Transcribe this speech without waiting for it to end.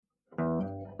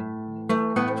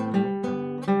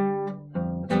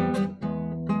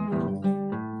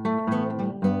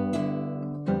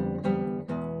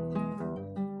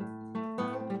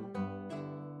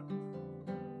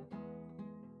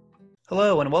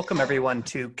and welcome everyone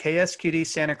to KSQD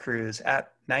Santa Cruz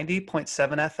at 90.7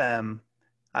 FM.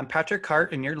 I'm Patrick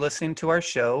Hart, and you're listening to our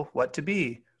show, What to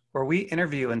Be, where we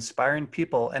interview inspiring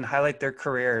people and highlight their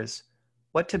careers.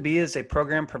 What to Be is a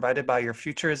program provided by Your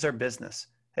Future is Our Business,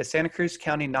 a Santa Cruz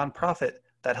County nonprofit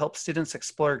that helps students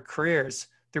explore careers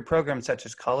through programs such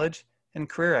as college and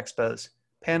career expos,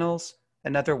 panels,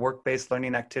 and other work-based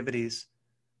learning activities.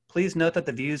 Please note that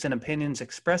the views and opinions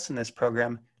expressed in this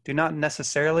program do not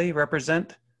necessarily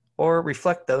represent or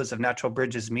reflect those of Natural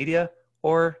Bridges Media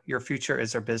or Your Future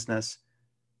is Our Business.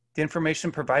 The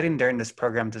information provided during this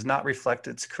program does not reflect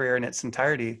its career in its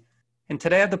entirety. And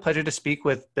today I have the pleasure to speak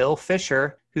with Bill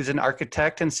Fisher, who's an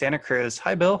architect in Santa Cruz.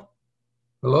 Hi, Bill.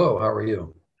 Hello, how are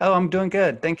you? Oh, I'm doing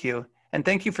good. Thank you. And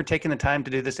thank you for taking the time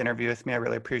to do this interview with me. I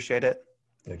really appreciate it.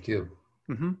 Thank you.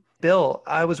 Bill,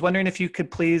 I was wondering if you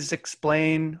could please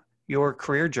explain your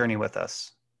career journey with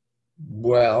us.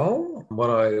 Well, when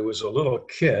I was a little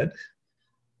kid,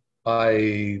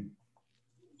 like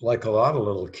a lot of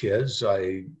little kids,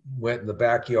 I went in the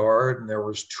backyard and there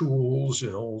was tools,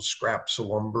 scraps of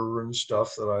lumber and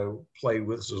stuff that I played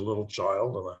with as a little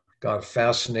child. And I got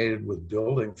fascinated with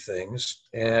building things,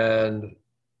 and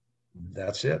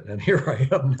that's it. And here I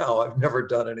am now. I've never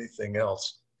done anything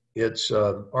else. It's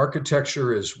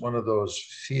architecture is one of those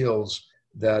fields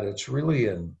that it's really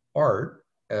an art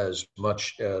as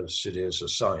much as it is a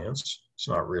science. It's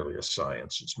not really a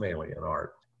science, it's mainly an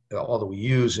art. Although we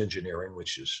use engineering,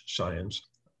 which is science,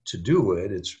 to do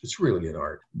it, it's really an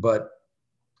art. But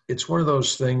it's one of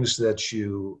those things that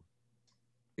you're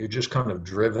just kind of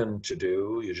driven to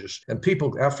do. And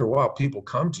people, after a while, people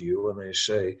come to you and they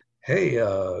say, hey,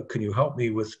 can you help me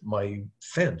with my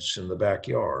fence in the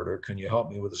backyard? Or can you help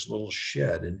me with this little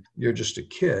shed? And you're just a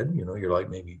kid, you're like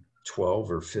maybe 12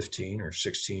 or 15 or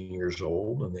 16 years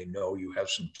old, and they know you have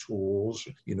some tools,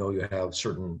 you have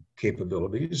certain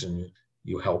capabilities, and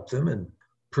you help them. And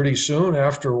pretty soon,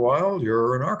 after a while,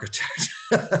 you're an architect.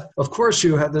 Of course,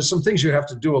 there's some things you have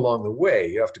to do along the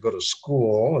way. You have to go to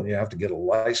school and you have to get a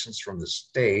license from the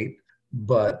state,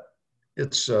 but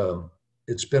it's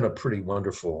been a pretty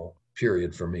wonderful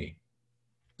period for me.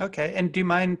 Okay. And do you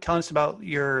mind telling us about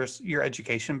your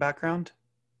education background?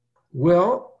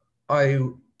 Well, I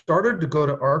started to go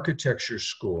to architecture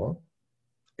school,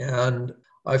 and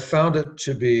I found it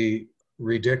to be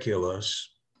ridiculous.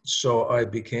 So I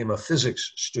became a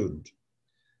physics student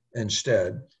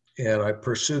instead. And I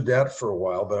pursued that for a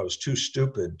while, but I was too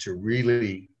stupid to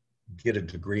really get a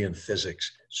degree in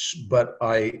physics. But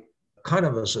I kind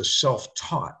of was a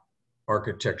self-taught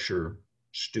architecture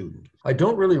student. I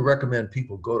don't really recommend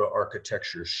people go to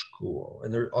architecture school.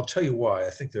 And I'll tell you why. I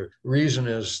think the reason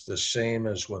is the same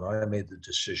as when I made the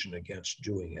decision against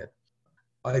doing it.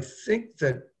 I think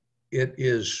that it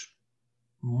is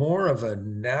more of a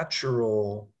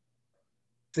natural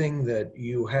thing that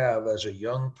you have as a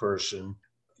young person.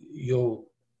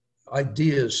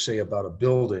 Ideas say about a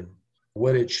building,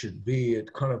 what it should be,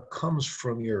 it kind of comes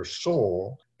from your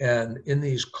soul. And in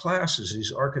these classes,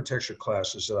 these architecture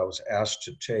classes that I was asked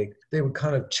to take, they would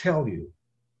kind of tell you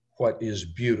what is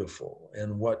beautiful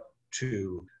and what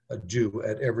to do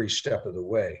at every step of the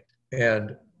way.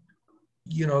 And,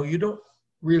 you don't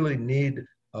really need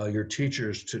your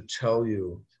teachers to tell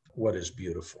you what is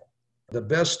beautiful. The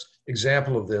best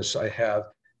example of this I have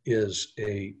is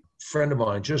a friend of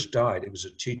mine just died. He was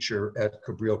a teacher at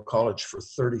Cabrillo College for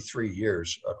 33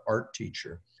 years, an art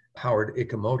teacher, Howard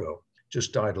Ikemoto.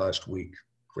 Just died last week.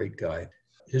 Great guy.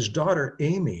 His daughter,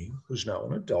 Amy, who's now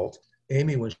an adult,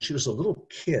 Amy, when she was a little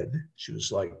kid, she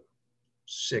was like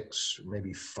 6,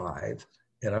 maybe 5,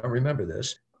 and I remember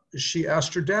this, she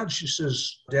asked her dad, she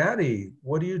says, Daddy,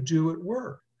 what do you do at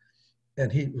work? And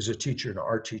he was a teacher, an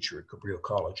art teacher at Cabrillo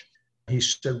College. He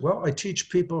said, well, I teach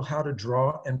people how to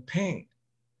draw and paint.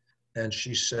 And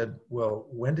she said, well,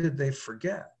 when did they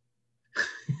forget?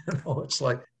 It's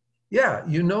like, yeah,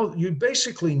 you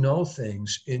basically know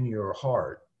things in your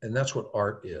heart, and that's what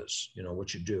art is,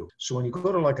 what you do. So when you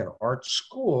go to like an art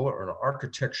school or an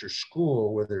architecture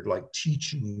school where they're like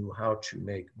teaching you how to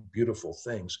make beautiful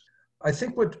things, I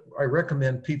think what I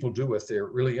recommend people do if they're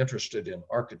really interested in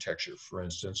architecture, for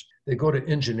instance, they go to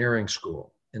engineering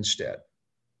school instead.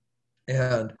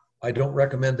 And I don't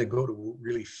recommend they go to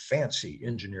really fancy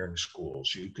engineering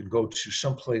schools. You could go to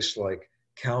someplace like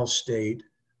Cal State,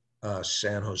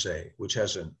 San Jose, which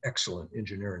has an excellent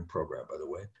engineering program, by the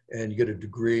way, and you get a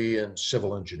degree in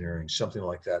civil engineering, something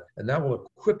like that. And that will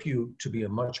equip you to be a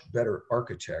much better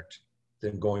architect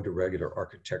than going to regular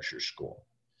architecture school.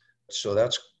 So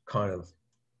that's kind of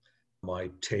my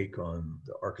take on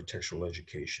the architectural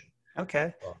education.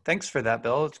 Okay. Uh, Thanks for that,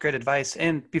 Bill. It's great advice.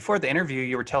 And before the interview,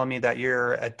 you were telling me that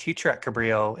you're a teacher at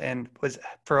Cabrillo and was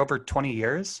for over 20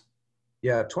 years.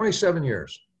 yeah, 27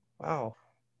 years. Wow.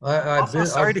 I've Also, been,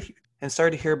 I've,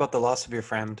 sorry to hear about the loss of your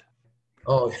friend.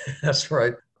 oh, that's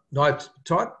right. No, I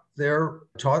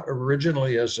taught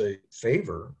originally as a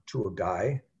favor to a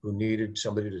guy who needed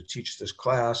somebody to teach this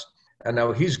class. And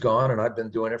now he's gone and I've been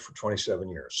doing it for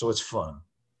 27 years. So it's fun.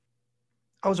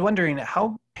 I was wondering,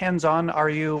 how hands-on are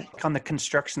you on the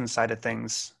construction side of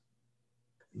things?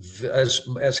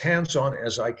 As hands-on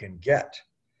as I can get,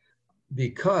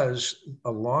 because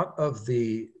a lot of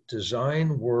the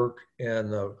design work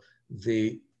and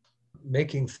the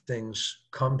making things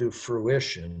come to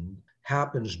fruition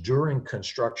happens during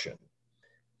construction.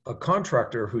 A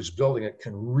contractor who's building it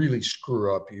can really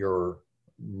screw up your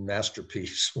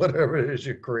masterpiece, whatever it is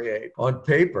you create. On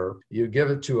paper, you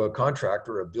give it to a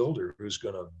contractor, a builder who's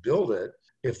going to build it.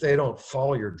 If they don't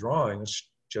follow your drawings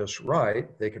just right,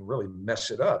 they can really mess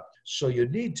it up. So you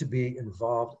need to be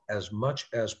involved as much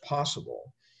as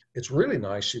possible. It's really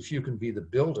nice if you can be the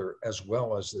builder as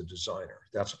well as the designer.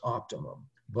 That's optimum.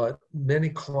 But many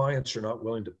clients are not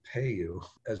willing to pay you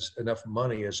as enough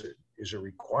money as it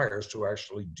requires to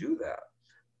actually do that.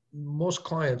 Most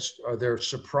clients they're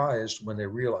surprised when they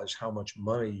realize how much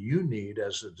money you need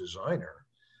as a designer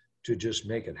to just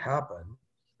make it happen.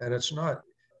 And it's not,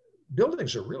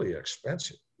 buildings are really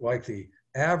expensive. Like the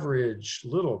average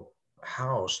little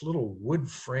house, little wood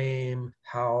frame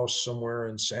house somewhere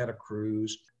in Santa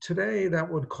Cruz, today that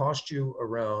would cost you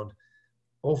around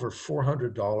over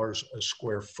 $400 a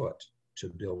square foot to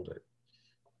build it.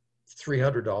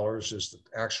 $300 is the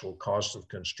actual cost of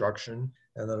construction,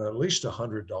 and then at least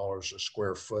 $100 a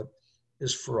square foot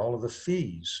is for all of the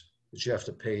fees that you have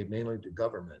to pay mainly to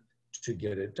government to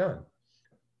get it done.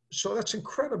 So that's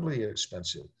incredibly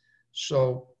expensive.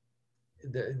 So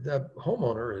the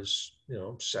homeowner is,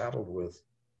 saddled with.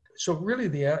 So really,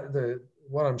 the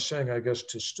what I'm saying, I guess,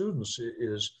 to students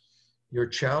is your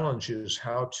challenge is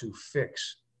how to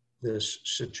fix this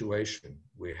situation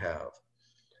we have.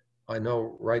 I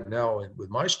know right now with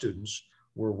my students,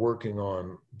 we're working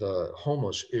on the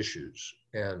homeless issues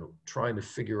and trying to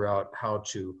figure out how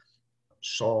to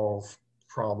solve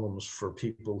problems for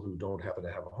people who don't happen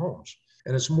to have homes.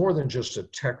 And it's more than just a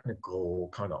technical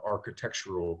kind of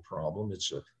architectural problem.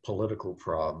 It's a political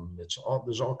problem. There's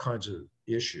all kinds of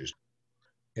issues.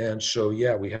 And so,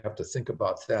 yeah, we have to think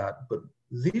about that. But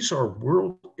these are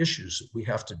world issues that we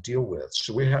have to deal with.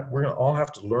 So we're going to all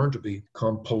have to learn to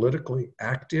become politically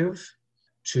active,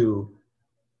 to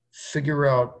figure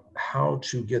out how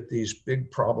to get these big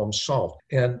problems solved.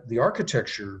 And the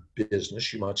architecture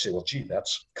business, you might say, well, gee,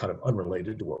 that's kind of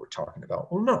unrelated to what we're talking about.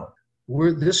 Well, no,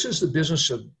 this is the business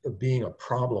of being a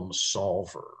problem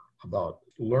solver, about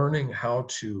learning how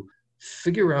to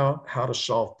figure out how to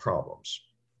solve problems.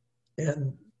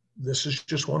 And this is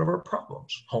just one of our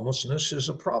problems. Homelessness is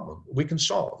a problem we can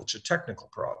solve. It's a technical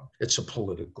problem. It's a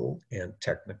political and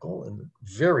technical and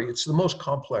it's the most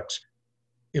complex,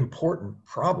 important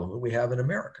problem that we have in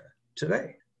America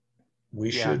today.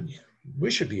 We should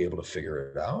be able to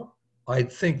figure it out. I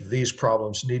think these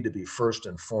problems need to be first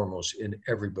and foremost in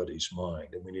everybody's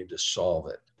mind, and we need to solve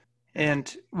it.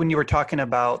 And when you were talking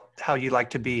about how you like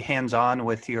to be hands-on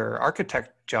with your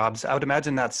architect jobs, I would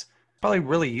imagine that's probably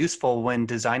really useful when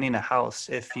designing a house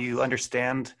if you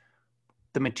understand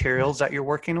the materials that you're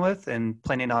working with and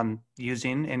planning on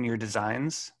using in your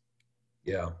designs.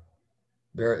 Yeah,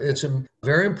 it's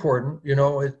very important.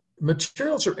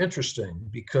 Materials are interesting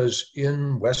because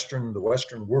in the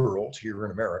Western world here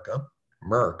in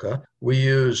America, we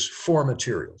use 4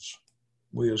 materials.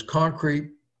 We use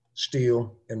concrete,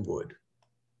 steel, and wood,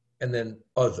 and then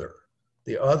other.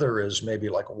 The other is maybe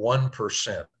like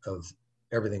 1% of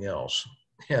everything else.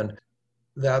 And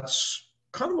that's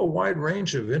kind of a wide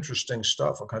range of interesting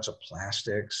stuff, all kinds of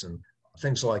plastics and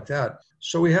things like that.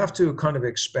 So we have to kind of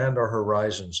expand our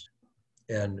horizons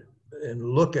and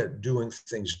look at doing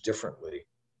things differently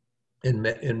in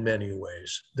many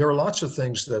ways. There are lots of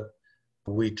things that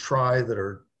we try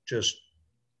that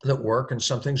work, and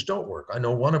some things don't work. I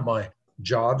know one of my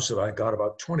jobs that I got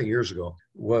about 20 years ago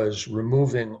was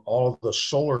removing all of the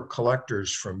solar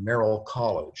collectors from Cabrillo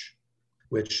College,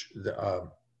 which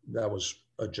that was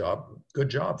a good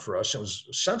job for us. It was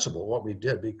sensible what we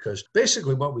did, because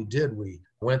basically what we did, we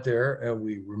went there and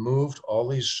we removed all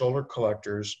these solar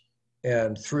collectors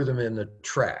and threw them in the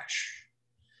trash.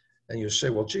 And you say,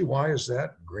 well, gee, why is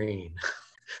that green?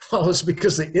 Well, it's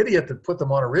because the idiot that put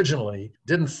them on originally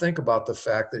didn't think about the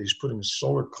fact that he's putting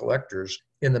solar collectors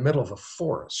in the middle of a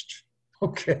forest,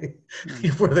 okay,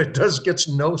 where it gets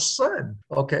no sun,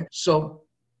 okay? So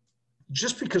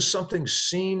just because something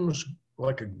seems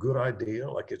like a good idea,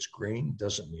 like it's green,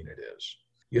 doesn't mean it is.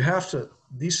 You have to,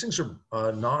 these things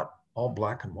are not all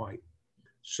black and white.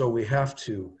 So we have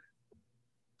to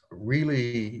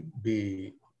really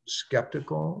be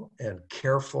skeptical and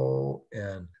careful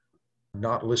and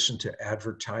not listen to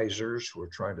advertisers who are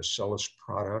trying to sell us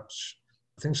products,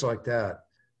 things like that.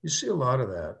 You see a lot of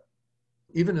that.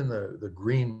 Even in the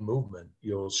green movement,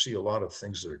 you'll see a lot of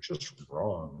things that are just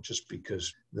wrong, just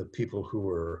because the people who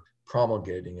are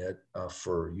promulgating it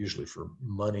usually for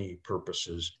money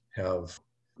purposes have.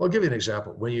 I'll give you an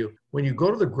example. When you go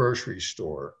to the grocery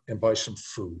store and buy some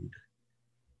food,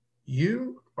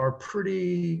 you are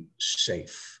pretty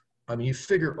safe. I mean, you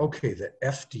figure, okay, the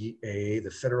FDA,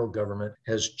 the federal government,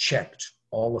 has checked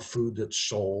all the food that's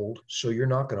sold, so you're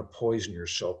not going to poison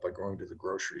yourself by going to the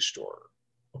grocery store.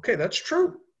 Okay, that's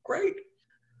true. Great.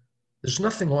 There's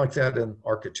nothing like that in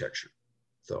architecture,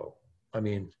 though. I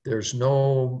mean, there's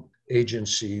no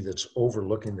agency that's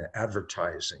overlooking the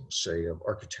advertising, say, of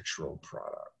architectural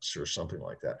products or something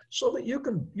like that, so that you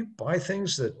buy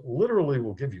things that literally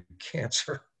will give you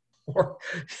cancer, or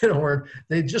or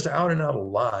they just out and out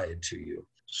lied to you.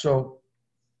 So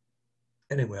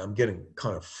anyway, I'm getting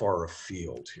kind of far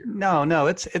afield here. No,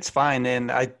 it's fine.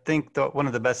 And I think that one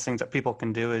of the best things that people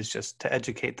can do is just to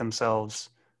educate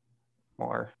themselves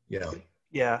more. Yeah.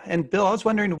 Yeah. And Bill, I was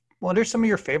wondering, what are some of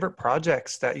your favorite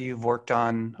projects that you've worked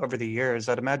on over the years?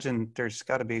 I'd imagine there's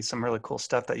got to be some really cool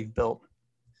stuff that you've built.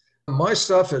 My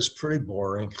stuff is pretty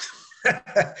boring.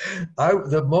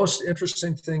 The most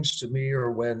interesting things to me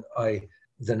are when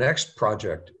the next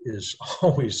project is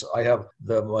always, I have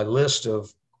my list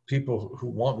of people who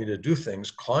want me to do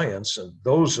things, clients, and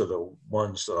those are the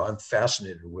ones that I'm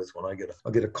fascinated with when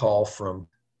I'll get a call from.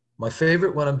 My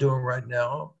favorite one I'm doing right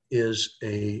now is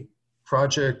a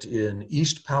project in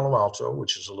East Palo Alto,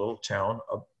 which is a little town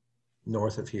up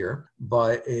north of here,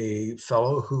 by a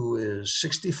fellow who is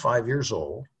 65 years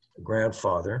old, a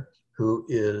grandfather, who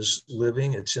is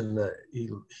living,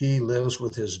 he lives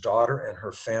with his daughter and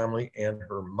her family and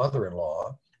her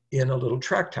mother-in-law in a little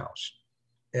tract house.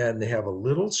 And they have a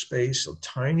little space, a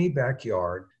tiny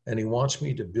backyard, and he wants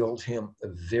me to build him a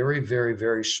very, very,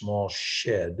 very small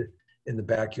shed in the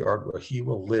backyard where he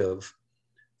will live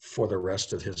for the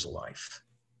rest of his life.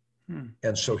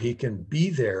 And so he can be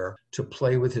there to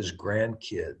play with his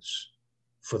grandkids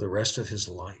for the rest of his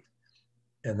life.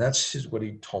 And that's what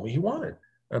he told me he wanted.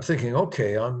 I'm thinking,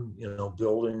 okay, I'm,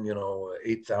 building,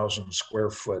 8,000 square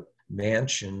foot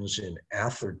mansions in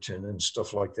Atherton and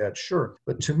stuff like that. Sure.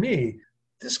 But to me,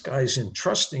 this guy's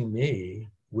entrusting me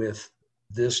with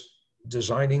this,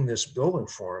 designing this building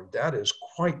for him. That is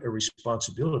quite a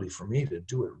responsibility for me to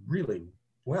do it really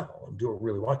well and do it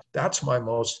really well. That's my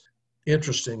most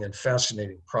interesting and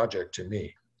fascinating project to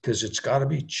me, because it's got to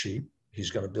be cheap.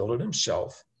 He's going to build it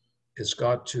himself.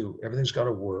 Everything's got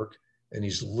to work. And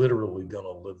he's literally going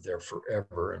to live there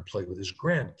forever and play with his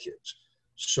grandkids.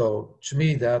 So to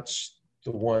me, that's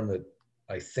the one that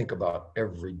I think about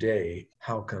every day.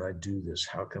 How can I do this?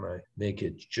 How can I make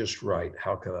it just right?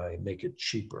 How can I make it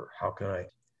cheaper?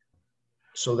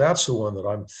 So that's the one that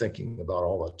I'm thinking about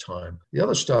all the time. The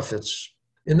other stuff,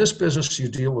 in this business, you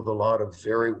deal with a lot of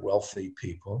very wealthy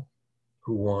people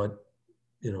who want,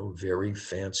 very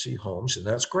fancy homes, and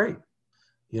that's great.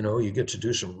 You get to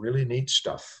do some really neat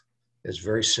stuff. It's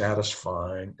very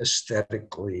satisfying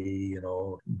aesthetically,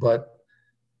 but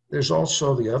there's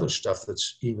also the other stuff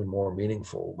that's even more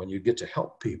meaningful when you get to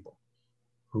help people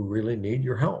who really need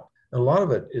your help. And a lot of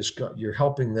it is you're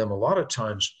helping them a lot of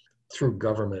times through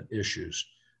government issues.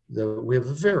 We have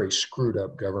a very screwed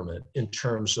up government in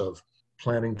terms of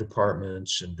planning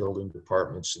departments and building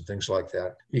departments and things like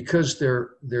that, because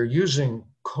they're using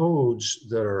codes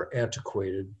that are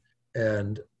antiquated,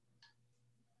 and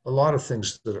a lot of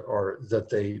things that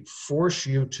they force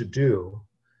you to do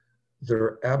that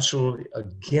are absolutely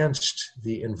against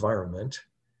the environment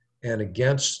and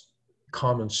against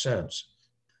common sense.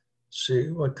 See,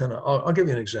 I'll give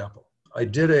you an example. I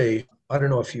don't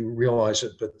know if you realize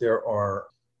it, but there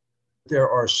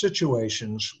are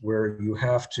situations where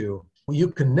you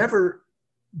can never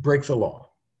break the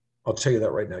law. I'll tell you that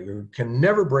right now. You can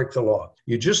never break the law.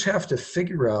 You just have to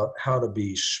figure out how to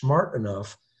be smart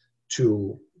enough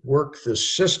to work the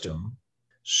system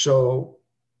so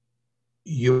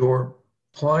your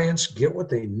clients get what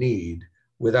they need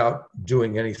without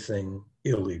doing anything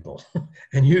illegal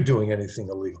and you doing anything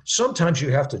illegal. Sometimes you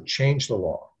have to change the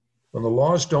law. When the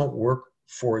laws don't work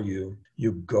for you,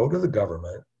 you go to the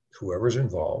government, whoever's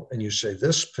involved, and you say,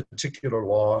 this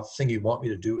particular thing you want me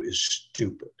to do is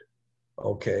stupid.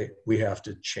 Okay, we have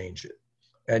to change it.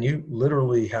 And you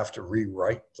literally have to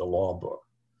rewrite the law book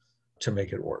to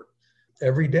make it work.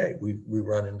 Every day we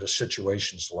run into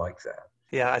situations like that.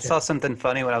 Yeah, I saw something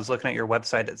funny when I was looking at your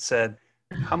website. It said,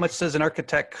 how much does an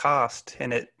architect cost?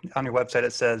 And it on your website,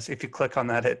 it says, if you click on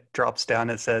that, it drops down.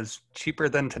 It says cheaper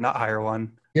than to not hire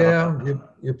one. Yeah,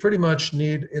 you pretty much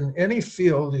need, in any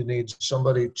field, you need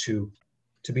somebody to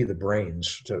be the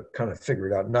brains to kind of figure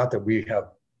it out. Not that we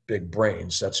have big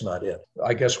brains, that's not it.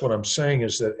 I guess what I'm saying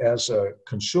is that as a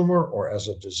consumer or as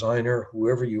a designer,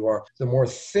 whoever you are, the more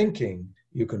thinking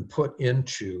you can put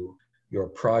into your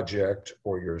project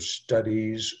or your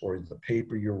studies or the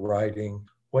paper you're writing,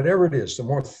 whatever it is, the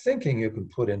more thinking you can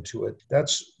put into it,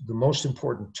 that's the most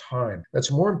important time.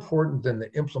 That's more important than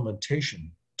the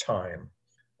implementation time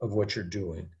of what you're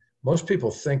doing. Most people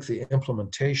think the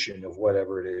implementation of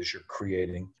whatever it is you're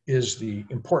creating is the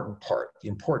important part, the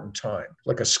important time.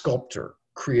 Like a sculptor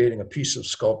creating a piece of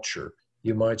sculpture,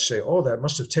 you might say, oh, that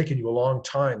must have taken you a long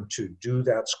time to do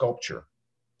that sculpture.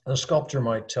 And a sculptor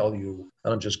might tell you,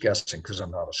 and I'm just guessing because I'm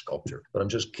not a sculptor, but I'm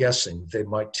just guessing, they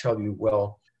might tell you,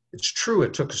 well, it's true,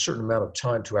 it took a certain amount of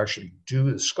time to actually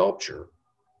do the sculpture,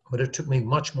 but it took me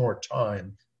much more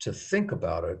time to think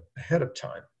about it ahead of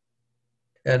time.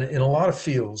 And in a lot of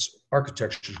fields,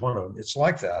 architecture is one of them. It's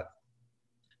like that.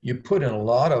 You put in a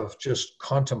lot of just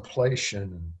contemplation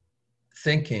and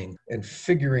thinking and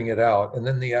figuring it out. And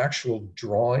then the actual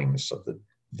drawings of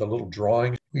the little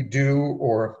drawings we do,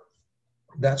 or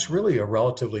that's really a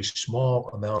relatively small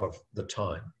amount of the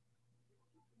time.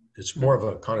 It's more of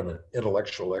a kind of an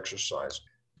intellectual exercise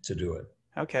to do it.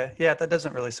 Okay. Yeah, that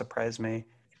doesn't really surprise me.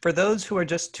 For those who are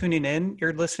just tuning in,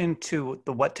 you're listening to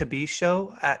the What to Be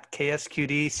show at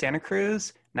KSQD Santa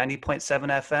Cruz, 90.7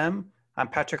 FM. I'm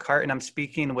Patrick Hart, and I'm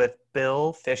speaking with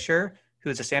Bill Fisher,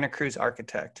 who is a Santa Cruz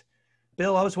architect.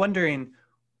 Bill, I was wondering,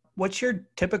 what's your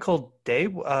typical day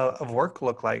of work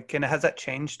look like? And has that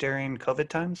changed during COVID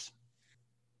times?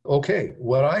 Okay,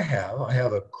 what I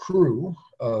have a crew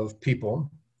of people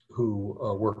who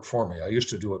work for me. I used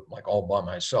to do it like all by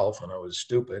myself when I was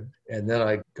stupid. And then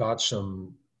I got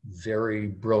some very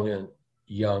brilliant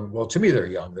young, well, to me, they're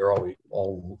young. They're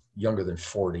all younger than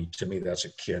 40. To me, that's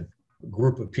a kid. A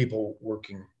group of people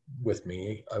working with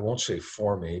me. I won't say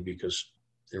for me because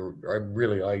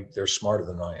they're smarter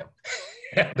than I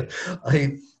am.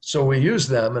 So we use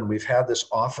them, and we've had this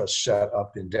office set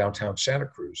up in downtown Santa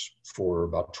Cruz for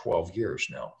about 12 years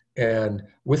now. And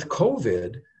with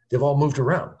COVID, they've all moved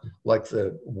around. Like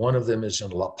one of them is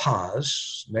in La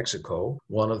Paz, Mexico.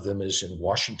 One of them is in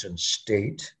Washington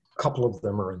State. A couple of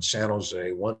them are in San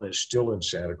Jose. One is still in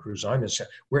Santa Cruz.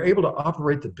 We're able to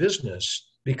operate the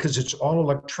business because it's all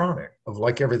electronic,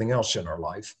 like everything else in our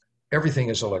life. Everything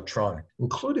is electronic,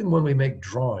 including when we make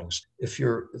drawings. If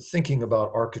you're thinking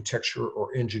about architecture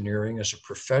or engineering as a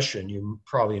profession, you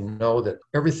probably know that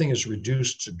everything is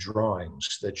reduced to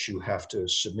drawings that you have to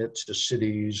submit to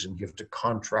cities and give to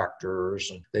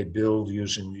contractors, and they build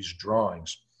using these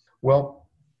drawings. Well,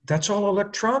 that's all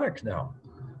electronic now.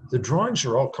 The drawings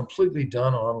are all completely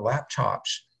done on laptops,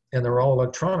 and they're all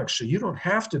electronic, so you don't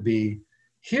have to be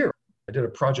here. I did a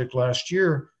project last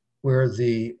year where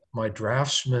my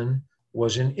draftsman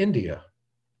was in India.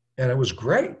 And it was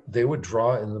great. They would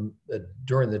draw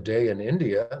during the day in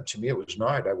India. To me, it was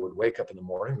night. I would wake up in the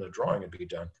morning, the drawing would be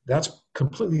done. That's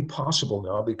completely possible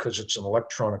now because it's an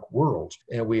electronic world.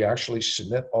 And we actually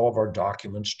submit all of our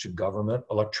documents to government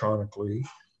electronically.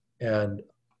 And,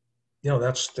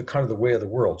 that's the kind of the way of the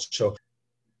world. So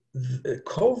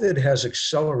COVID has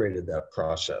accelerated that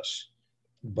process,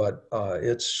 but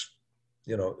it's,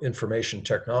 information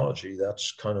technology,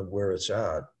 that's kind of where it's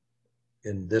at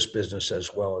in this business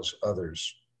as well as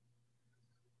others.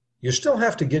 You still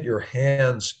have to get your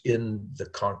hands in the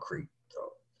concrete,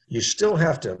 though. You still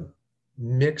have to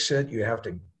mix it. You have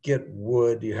to get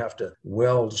wood. You have to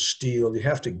weld steel. You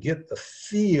have to get the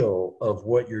feel of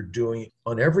what you're doing.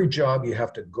 On every job, you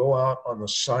have to go out on the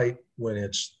site when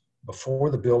it's before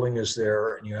the building is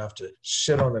there, and you have to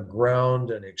sit on the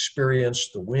ground and experience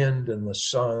the wind and the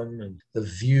sun and the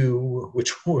view,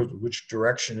 which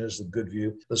direction is the good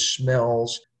view, the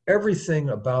smells,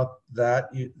 everything about that.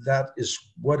 That is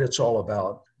what it's all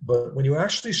about. But when you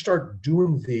actually start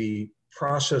doing the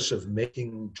process of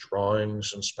making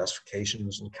drawings and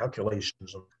specifications and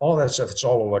calculations and all that stuff, it's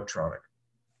all electronic.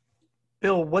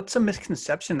 Bill, what's a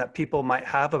misconception that people might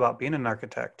have about being an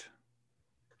architect?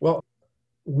 Well,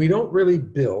 we don't really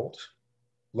build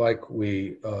like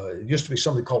it used to be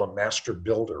something called a master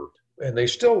builder. And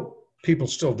people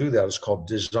still do that. It's called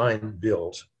design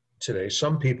build today.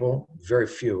 Some people, very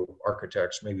few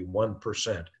architects, maybe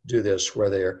 1% do this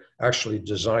where they're actually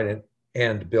design it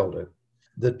and build it.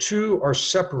 The two are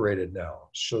separated now.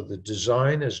 So the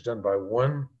design is done by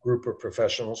one group of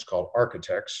professionals called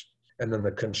architects, and then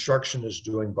the construction is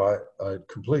doing by a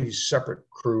completely separate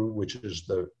crew, which is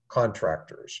the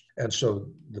contractors. And so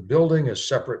the building is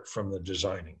separate from the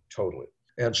designing totally.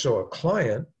 And so a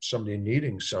client, somebody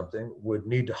needing something, would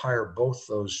need to hire both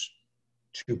those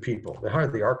two people. They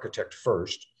hire the architect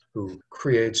first, who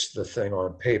creates the thing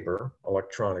on paper,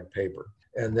 electronic paper,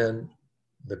 and then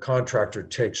the contractor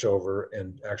takes over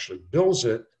and actually builds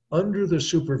it under the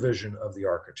supervision of the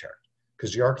architect,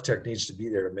 because the architect needs to be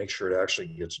there to make sure it actually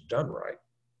gets done right,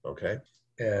 okay?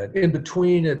 And in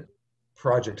between it,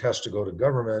 project has to go to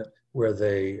government where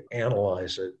they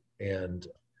analyze it and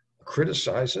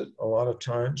criticize it a lot of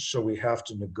times. So we have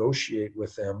to negotiate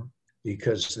with them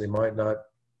because they might not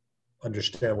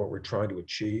understand what we're trying to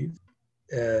achieve.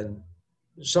 And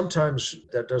sometimes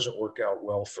that doesn't work out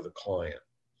well for the client.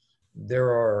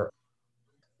 I'm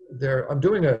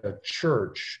doing a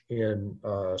church in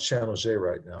San Jose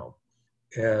right now.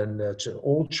 And it's an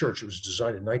old church. It was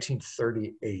designed in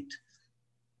 1938.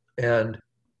 And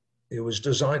it was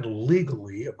designed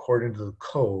legally according to the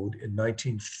code in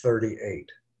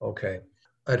 1938. Okay.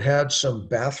 It had some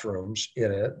bathrooms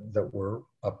in it that were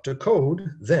up to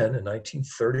code then in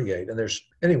 1938. And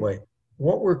anyway,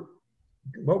 what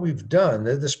we've done,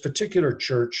 this particular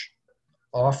church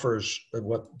offers,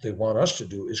 what they want us to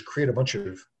do is create a bunch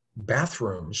of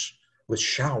bathrooms with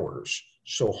showers.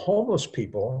 So homeless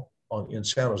people in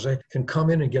San Jose can come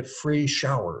in and get free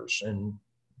showers and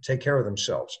take care of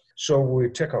themselves. So we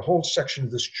took a whole section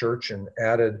of this church and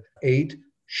added 8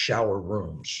 shower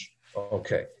rooms.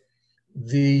 Okay.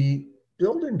 The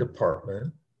building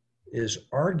department is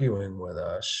arguing with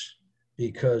us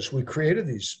because we created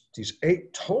these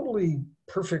 8 totally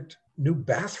perfect new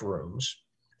bathrooms.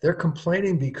 They're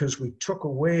complaining because we took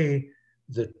away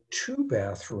the 2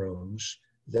 bathrooms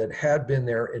that had been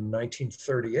there in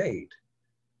 1938.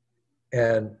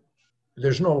 And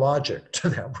there's no logic to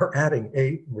that. We're adding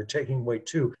 8 and we're taking away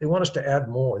 2. They want us to add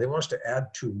more. They want us to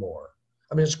add 2 more.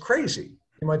 I mean, it's crazy.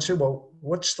 You might say, well,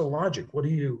 what's the logic? What are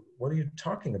you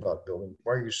talking about, building?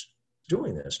 Why are you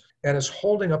doing this? And it's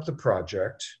holding up the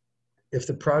project. If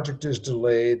the project is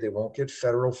delayed, they won't get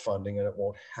federal funding and it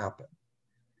won't happen.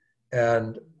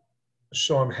 And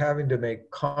so I'm having to make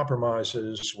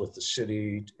compromises with the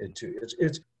city.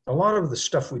 It's a lot of the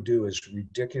stuff we do is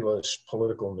ridiculous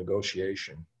political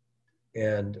negotiation.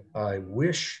 And I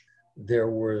wish there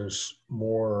was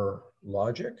more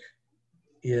logic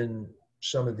in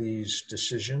some of these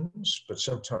decisions, but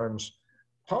sometimes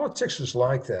politics is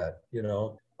like that. You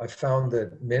know, I found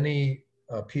that many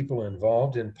people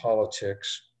involved in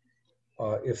politics,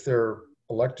 if they're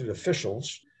elected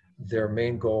officials, their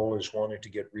main goal is wanting to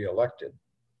get reelected.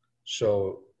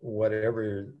 So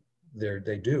whatever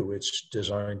they do, it's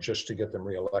designed just to get them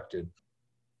reelected.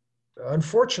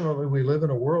 Unfortunately, we live in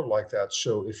a world like that.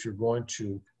 So if you're going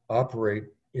to operate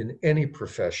in any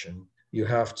profession, you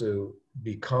have to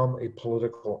become a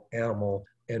political animal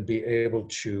and be able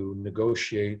to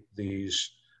negotiate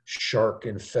these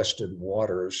shark-infested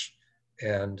waters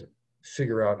and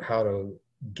figure out how to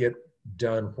get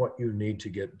done what you need to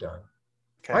get done.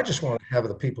 Okay. I just want to have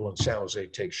the people in San Jose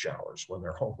take showers when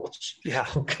they're homeless. Yeah,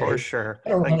 okay? For sure. I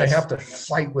don't want to have to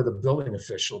fight with a building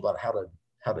official about how to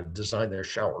design their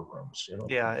shower rooms. You know?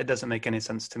 Yeah, it doesn't make any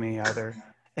sense to me either.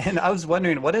 And I was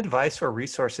wondering, what advice or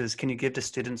resources can you give to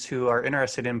students who are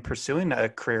interested in pursuing a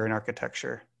career in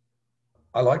architecture?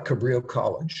 I like Cabrillo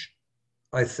College.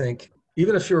 I think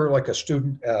even if you're like a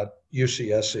student at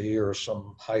UCSC or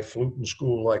some highfalutin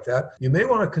school like that, you may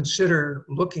want to consider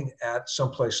looking at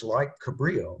someplace like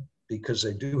Cabrillo, because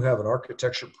they do have an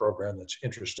architecture program that's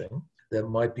interesting that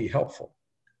might be helpful.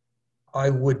 I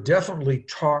would definitely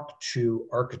talk to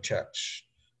architects.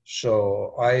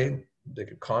 So they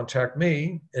could contact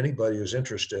me, anybody who's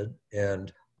interested.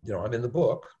 And, you know, I'm in the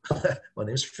book. My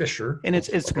name is Fisher. And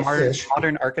it's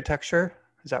modern architecture.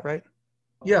 Is that right?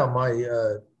 Yeah, my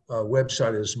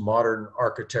website is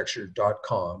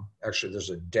modernarchitecture.com. Actually,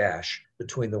 there's a dash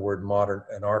between the word modern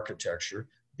and architecture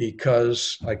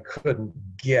because I couldn't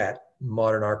get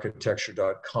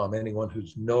modernarchitecture.com. Anyone who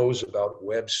knows about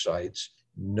websites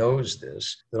knows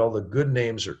this, that all the good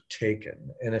names are taken.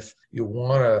 And if you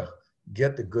want to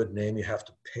get the good name, you have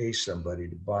to pay somebody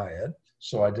to buy it.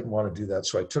 So I didn't want to do that.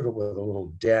 So I took it with a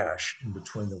little dash in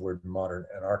between the word modern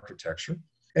and architecture.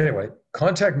 Anyway,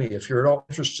 contact me if you're at all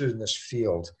interested in this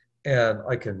field, and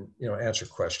I can, answer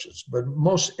questions. But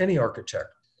any architect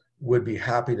would be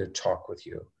happy to talk with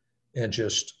you and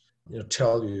just,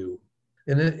 tell you,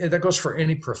 and that goes for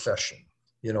any profession.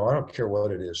 I don't care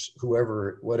what it is,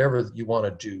 whatever you want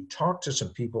to do, talk to some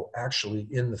people actually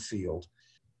in the field,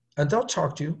 and they'll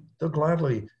talk to you. They'll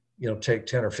gladly, take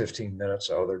 10 or 15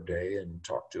 minutes out of their day and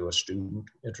talk to a student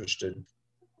interested.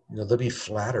 They'll be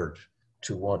flattered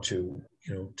to want to,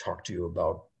 talk to you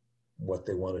about what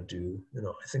they want to do.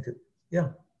 I think yeah.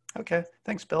 Okay.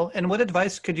 Thanks, Bill. And what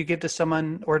advice could you give to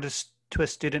someone or to a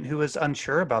student who is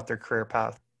unsure about their career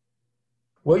path?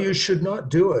 Well, you should not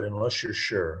do it unless you're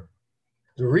sure.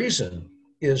 The reason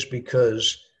is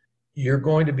because you're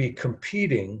going to be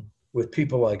competing with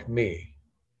people like me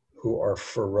who are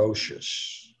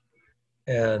ferocious.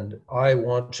 And I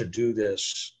want to do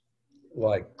this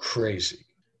like crazy.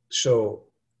 So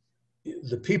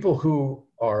the people who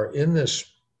are in this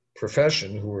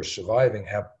profession who are surviving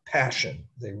have passion.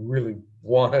 They really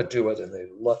want to do it and they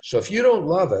love. So if you don't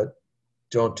love it,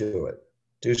 don't do it.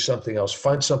 Do something else.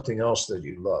 Find something else that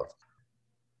you love.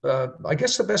 I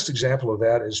guess the best example of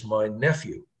that is my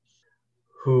nephew,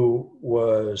 who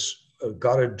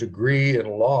got a degree in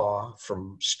law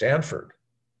from Stanford,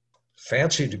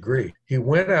 fancy degree. He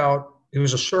went out. He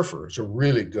was a surfer. He's a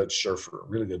really good surfer,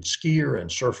 really good skier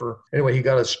and surfer. Anyway, he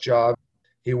got his job.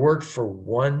 He worked for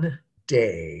one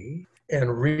day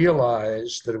and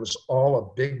realized that it was all a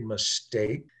big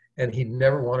mistake. And he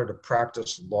never wanted to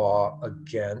practice law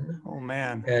again. Oh,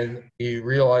 man. And he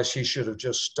realized he should have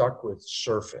just stuck with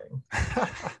surfing.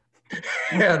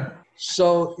 And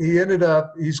so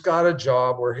he's got a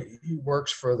job where he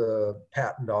works for the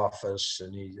patent office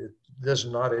and he does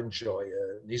not enjoy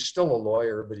it. And he's still a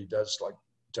lawyer, but he does like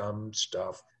dumb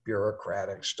stuff,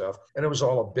 bureaucratic stuff. And it was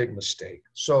all a big mistake.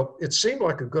 So it seemed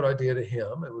like a good idea to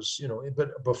him. It was,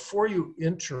 but before you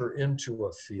enter into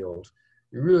a field,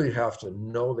 you really have to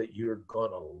know that you're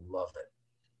going to love it.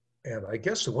 And I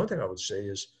guess the one thing I would say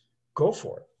is go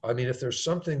for it. I mean, if there's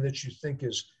something that you think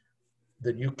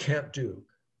that you can't do,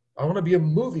 I want to be a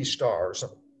movie star or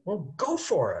something. Well, go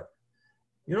for it.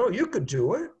 You could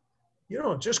do it.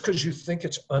 Just because you think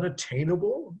it's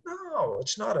unattainable. No,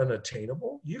 it's not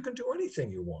unattainable. You can do anything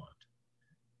you want.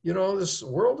 This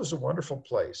world is a wonderful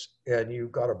place and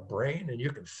you've got a brain and you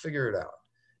can figure it out.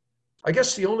 I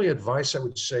guess the only advice I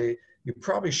would say, you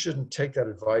probably shouldn't take that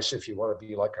advice if you want to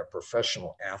be like a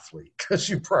professional athlete, because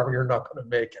you probably are not going to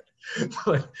make it.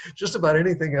 But just about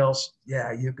anything else,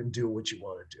 yeah, you can do what you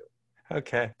want to do.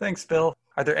 Okay. Thanks, Bill.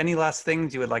 Are there any last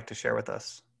things you would like to share with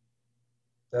us?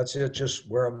 That's it. Just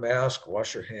wear a mask,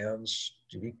 wash your hands,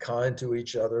 be kind to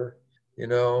each other.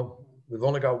 We've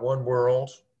only got one world.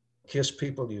 Kiss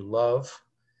people you love,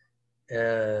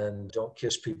 and don't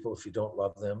kiss people if you don't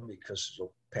love them, because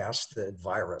you'll pass the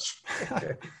virus.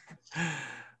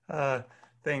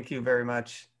 Thank you very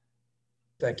much.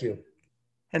 Thank you.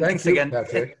 And thanks again,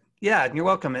 Patrick. Yeah, you're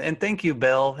welcome. And thank you,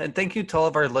 Bill. And thank you to all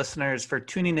of our listeners for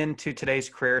tuning in to today's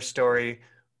career story.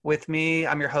 With me,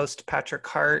 I'm your host, Patrick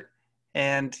Hart,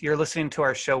 and you're listening to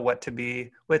our show, What to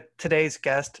Be, with today's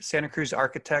guest, Santa Cruz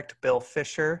architect, Bill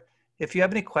Fisher. If you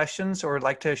have any questions or would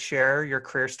like to share your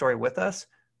career story with us,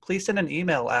 please send an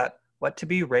email at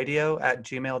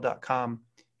whattoberadio@gmail.com.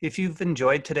 If you've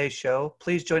enjoyed today's show,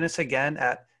 please join us again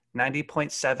at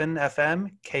 90.7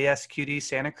 FM KSQD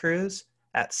Santa Cruz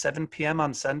at 7 p.m.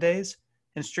 on Sundays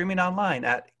and streaming online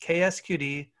at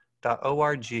ksqd.org,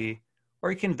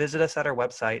 or you can visit us at our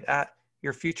website at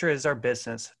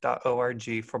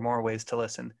yourfutureisourbusiness.org for more ways to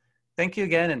listen. Thank you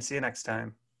again and see you next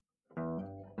time.